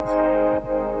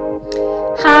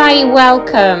Hi,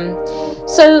 welcome.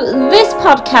 So this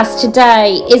podcast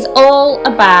today is all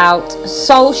about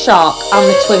soul shock on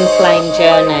the twin flame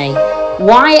journey,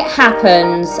 why it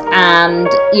happens, and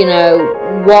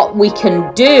what we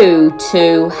can do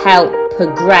to help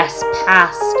progress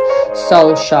past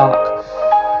soul shock.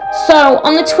 So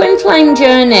on the twin flame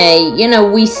journey,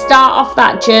 we start off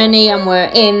that journey and we're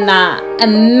in that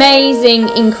amazing,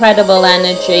 incredible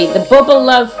energy, the bubble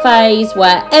love phase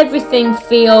where everything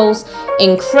feels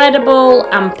incredible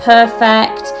and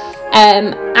perfect,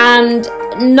 and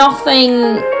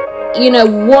nothing,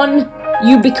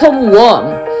 you become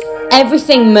one.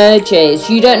 Everything merges.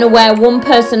 You don't know where one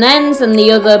person ends and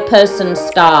the other person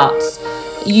starts.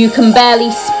 You can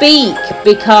barely speak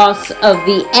because of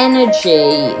the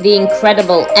energy, the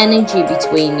incredible energy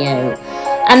between you.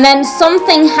 And then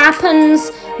something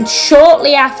happens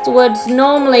shortly afterwards.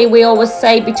 Normally we always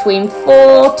say between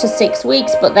 4 to 6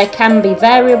 weeks, but there can be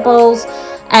variables.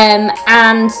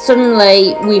 And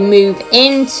suddenly we move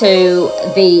into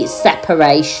the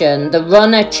separation, the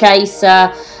runner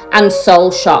chaser, and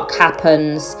soul shock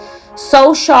happens.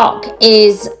 Soul shock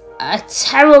is a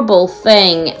terrible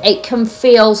thing. It can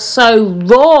feel so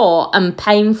raw and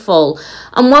painful.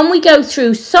 And when we go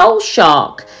through soul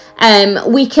shock,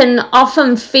 we can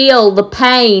often feel the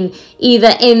pain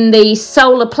either in the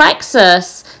solar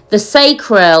plexus, the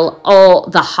sacral, or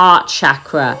the heart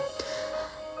chakra.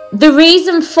 The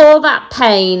reason for that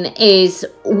pain is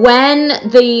when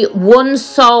the one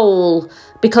soul,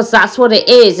 because that's what it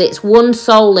is, it's one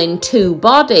soul in two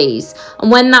bodies.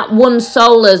 And when that one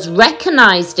soul has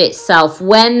recognized itself,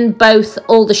 when both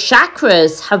all the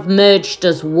chakras have merged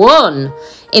as one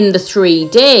in the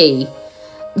 3D,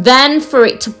 then for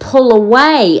it to pull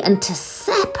away and to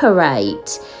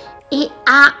separate, it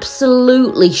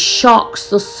absolutely shocks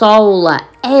the soul at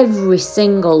every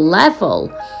single level.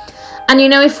 And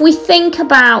if we think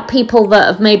about people that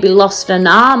have maybe lost an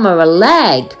arm or a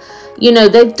leg,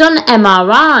 they've done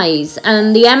MRIs,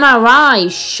 and the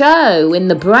MRIs show in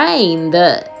the brain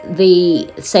that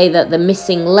the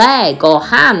missing leg or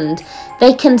hand,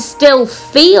 they can still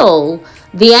feel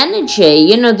the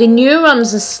energy. The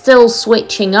neurons are still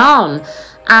switching on.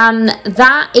 And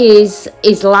that is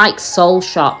like soul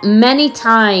shock. Many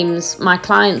times my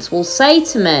clients will say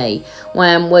to me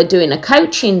when we're doing a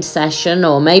coaching session,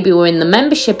 or maybe we're in the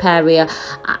membership area,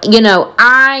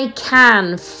 I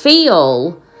can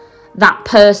feel that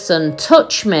person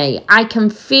touch me. I can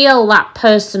feel that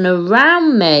person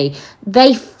around me.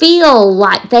 They feel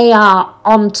like they are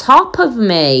on top of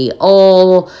me,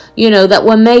 or, that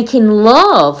we're making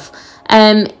love.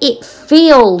 It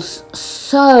feels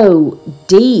so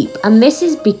deep. And this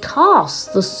is because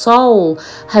the soul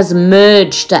has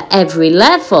merged at every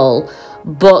level,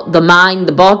 but the mind,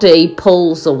 the body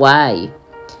pulls away.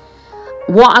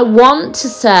 What I want to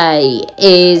say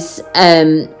is,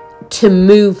 to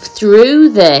move through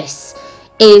this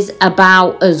is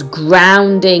about us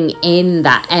grounding in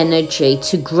that energy,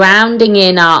 to grounding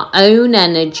in our own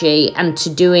energy and to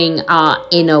doing our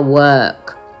inner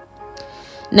work.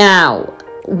 Now,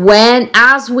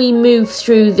 as we move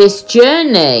through this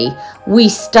journey, we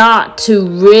start to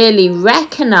really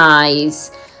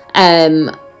recognize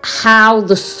how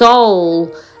the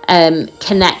soul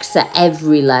connects at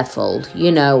every level.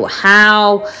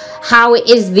 How it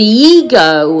is the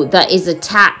ego that is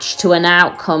attached to an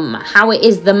outcome, how it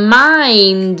is the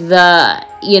mind that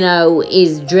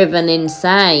is driven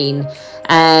insane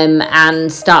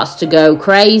and starts to go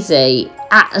crazy.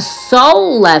 At a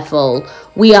soul level,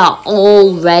 we are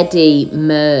already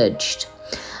merged.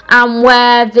 And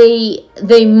where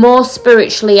the more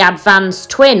spiritually advanced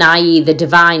twin, i.e. the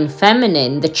divine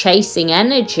feminine, the chasing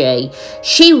energy,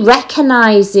 she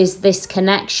recognizes this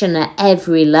connection at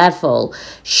every level.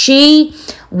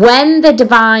 When the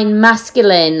divine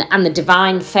masculine and the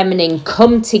divine feminine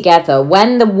come together,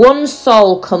 when the one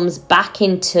soul comes back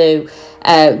into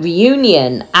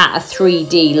reunion at a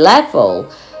 3D level,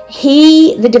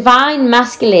 the divine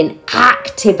masculine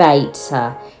activates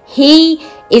her. He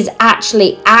is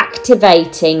actually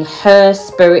activating her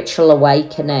spiritual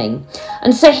awakening.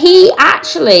 And so he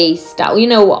actually,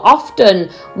 often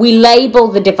we label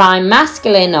the divine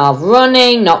masculine of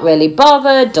running, not really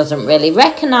bothered, doesn't really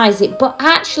recognize it, but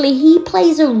actually he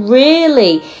plays a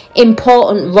really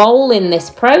important role in this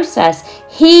process.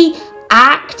 He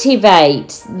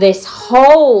activates this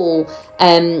whole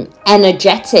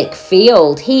energetic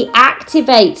field. He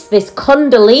activates this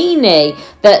kundalini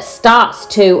that starts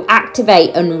to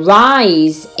activate and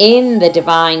rise in the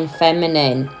divine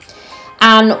feminine.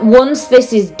 And once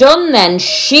this is done, then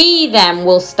she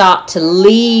will start to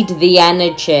lead the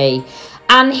energy.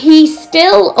 And he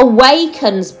still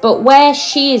awakens, but where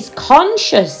she is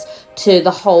conscious to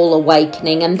the whole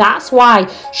awakening, and that's why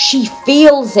she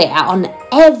feels it on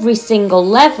every single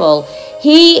level.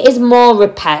 He is more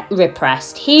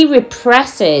repressed. He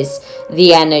represses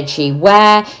the energy,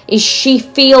 where is she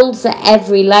feels at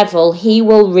every level. He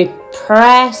will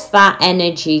repress that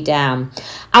energy down.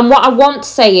 And what I want to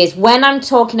say is, when I'm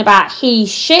talking about he,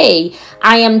 she,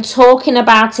 I am talking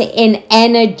about it in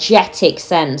energetic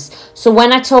sense. So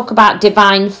when I talk about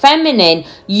divine feminine,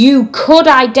 you could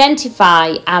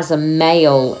identify as a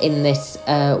male in this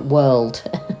world.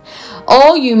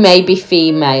 Or you may be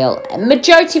female.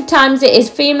 Majority of times it is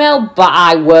female, but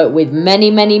I work with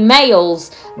many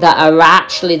males that are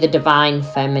actually the divine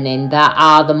feminine, that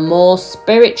are the more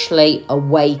spiritually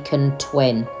awakened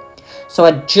twin. So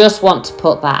I just want to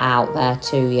put that out there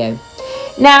to you.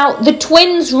 Now, the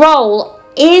twin's role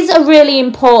is a really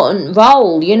important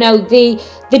role. You know, the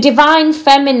divine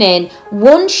feminine,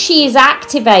 once she is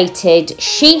activated,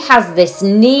 she has this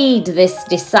need, this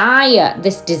desire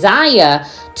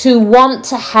to want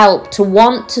to help, to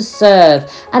want to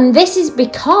serve. And this is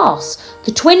because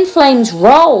the twin flame's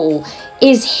role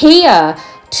is here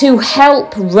to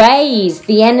help raise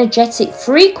the energetic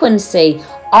frequency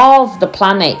of the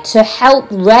planet, to help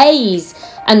raise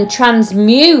and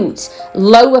transmute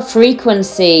lower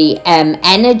frequency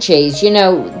energies. You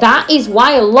know, that is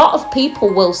why a lot of people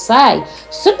will say,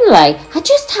 suddenly I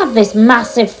just have this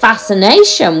massive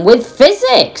fascination with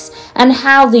physics and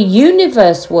how the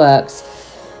universe works.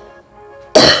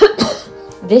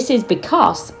 This is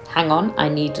because, hang on, I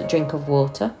need a drink of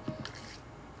water.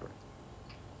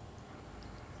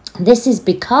 This is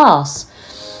because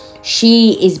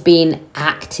she is being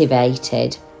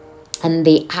activated, and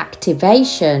the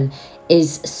activation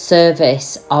is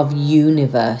service of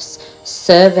universe,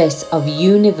 service of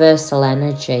universal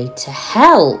energy to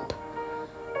help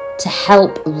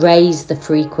raise the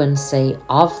frequency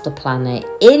of the planet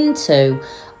into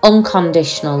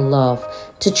unconditional love,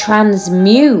 to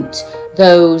transmute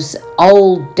those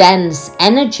old dense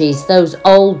energies, those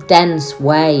old dense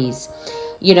ways.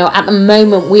 You know, at the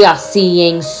moment we are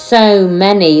seeing so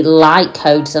many light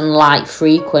codes and light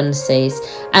frequencies,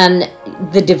 and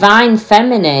the divine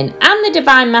feminine and the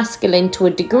divine masculine to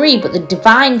a degree, but the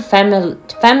divine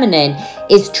feminine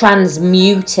is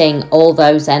transmuting all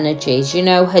those energies. You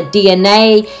know, her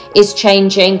DNA is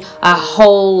changing, her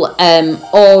whole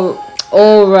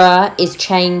aura is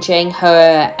changing,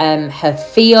 her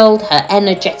field, her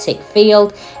energetic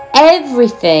field.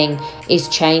 Everything is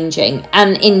changing,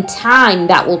 and in time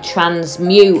that will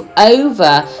transmute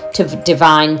over to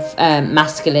divine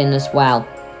masculine as well.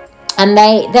 And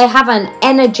they have an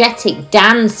energetic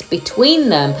dance between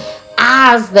them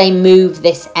as they move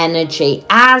this energy,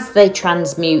 as they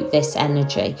transmute this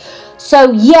energy.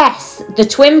 So yes, the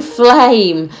twin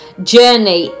flame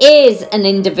journey is an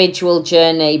individual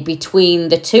journey between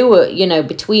the two, you know,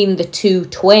 between the two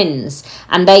twins,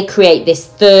 and they create this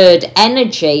third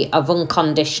energy of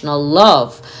unconditional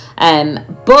love.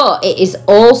 But it is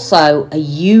also a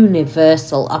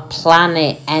universal, a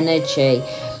planet energy.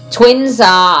 Twins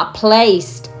are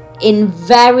placed in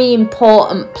very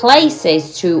important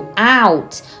places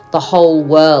throughout the whole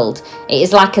world. It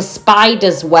is like a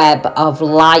spider's web of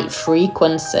light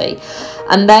frequency,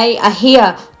 and they are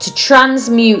here to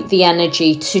transmute the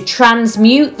energy, to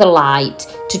transmute the light,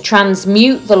 to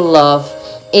transmute the love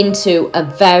into a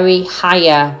very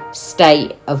higher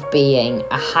state of being,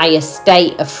 a higher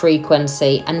state of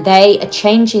frequency, and they are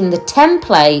changing the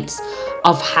templates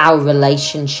of how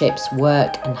relationships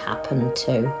work and happen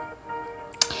too.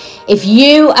 If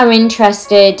you are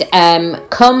interested,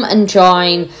 come and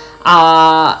join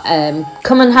our,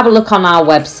 come and have a look on our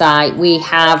website. We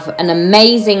have an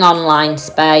amazing online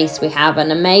space. We have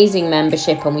an amazing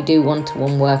membership, and we do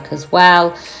one-to-one work as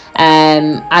well.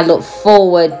 I look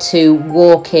forward to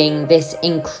walking this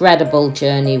incredible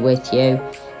journey with you.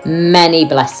 Many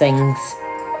blessings.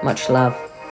 Much love.